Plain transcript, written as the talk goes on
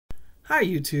Hi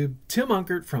YouTube, Tim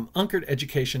Unkert from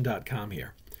UnkertEducation.com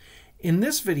here. In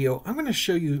this video, I'm going to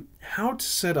show you how to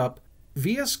set up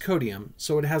VSCodium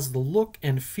so it has the look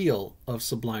and feel of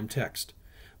Sublime Text.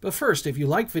 But first, if you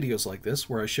like videos like this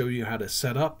where I show you how to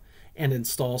set up and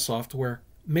install software,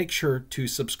 make sure to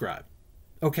subscribe.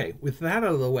 Okay, with that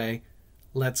out of the way,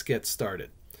 let's get started.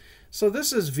 So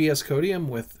this is VSCodium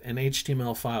with an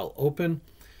HTML file open,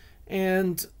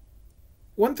 and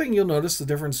one thing you'll notice the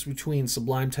difference between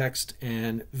Sublime Text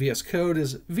and VS Code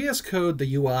is VS Code,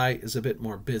 the UI is a bit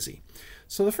more busy.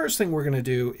 So the first thing we're going to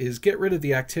do is get rid of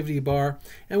the activity bar,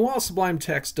 and while Sublime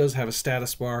Text does have a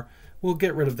status bar, we'll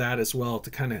get rid of that as well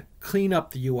to kind of clean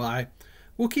up the UI.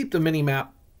 We'll keep the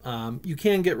mini-map. You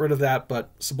can get rid of that,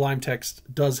 but Sublime Text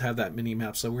does have that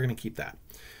mini-map, so we're going to keep that.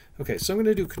 Okay, so I'm going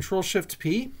to do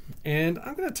Control-Shift-P, and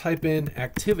I'm going to type in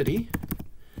activity.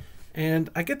 And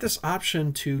I get this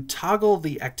option to toggle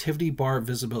the activity bar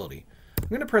visibility. I'm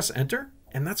going to press enter,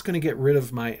 and that's going to get rid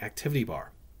of my activity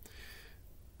bar.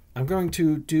 I'm going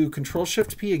to do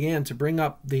Control-Shift-P again to bring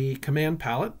up the command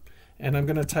palette, and I'm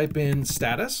going to type in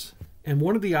status, and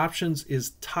one of the options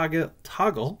is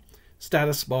toggle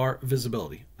status bar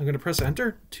visibility. I'm going to press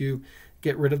enter to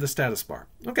get rid of the status bar.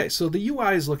 Okay, so the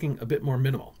UI is looking a bit more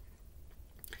minimal.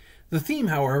 The theme,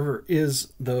 however,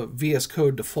 is the VS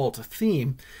Code default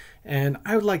theme, and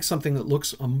I would like something that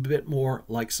looks a bit more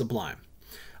like Sublime.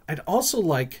 I'd also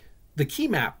like the key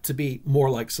map to be more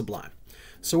like Sublime.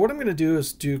 So what I'm going to do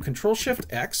is do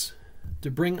Control-Shift-X to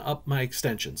bring up my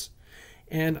extensions.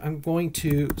 And I'm going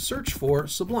to search for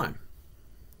Sublime.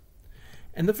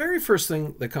 And the very first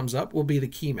thing that comes up will be the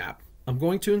key map. I'm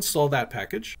going to install that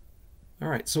package. All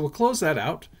right, so we'll close that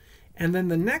out. And then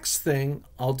the next thing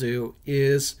I'll do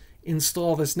is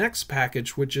install this next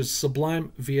package, which is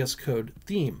Sublime VS Code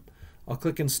theme. I'll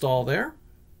click install there,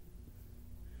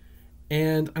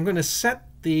 and I'm going to set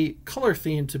the color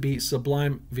theme to be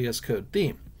Sublime VS Code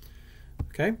theme.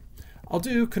 Okay, I'll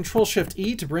do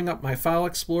Control-Shift-E to bring up my file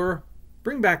explorer,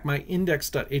 bring back my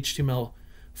index.html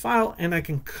file, and I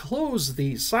can close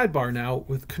the sidebar now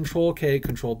with Control-K,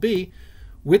 Control-B,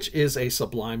 which is a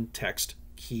Sublime Text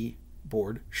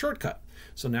keyboard shortcut.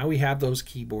 So now we have those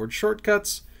keyboard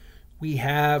shortcuts. We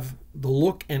have the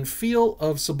look and feel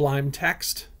of Sublime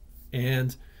Text,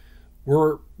 and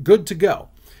we're good to go.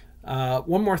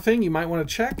 One more thing you might want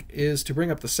to check is to bring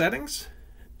up the settings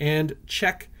and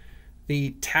check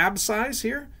the tab size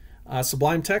here.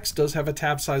 Sublime Text does have a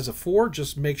tab size of 4.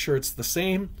 Just make sure it's the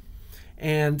same.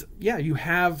 And yeah, you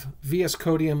have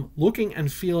VSCodium looking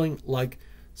and feeling like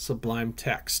Sublime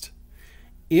Text.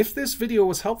 If this video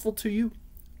was helpful to you,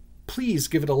 please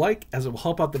give it a like, as it will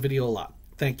help out the video a lot.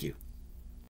 Thank you.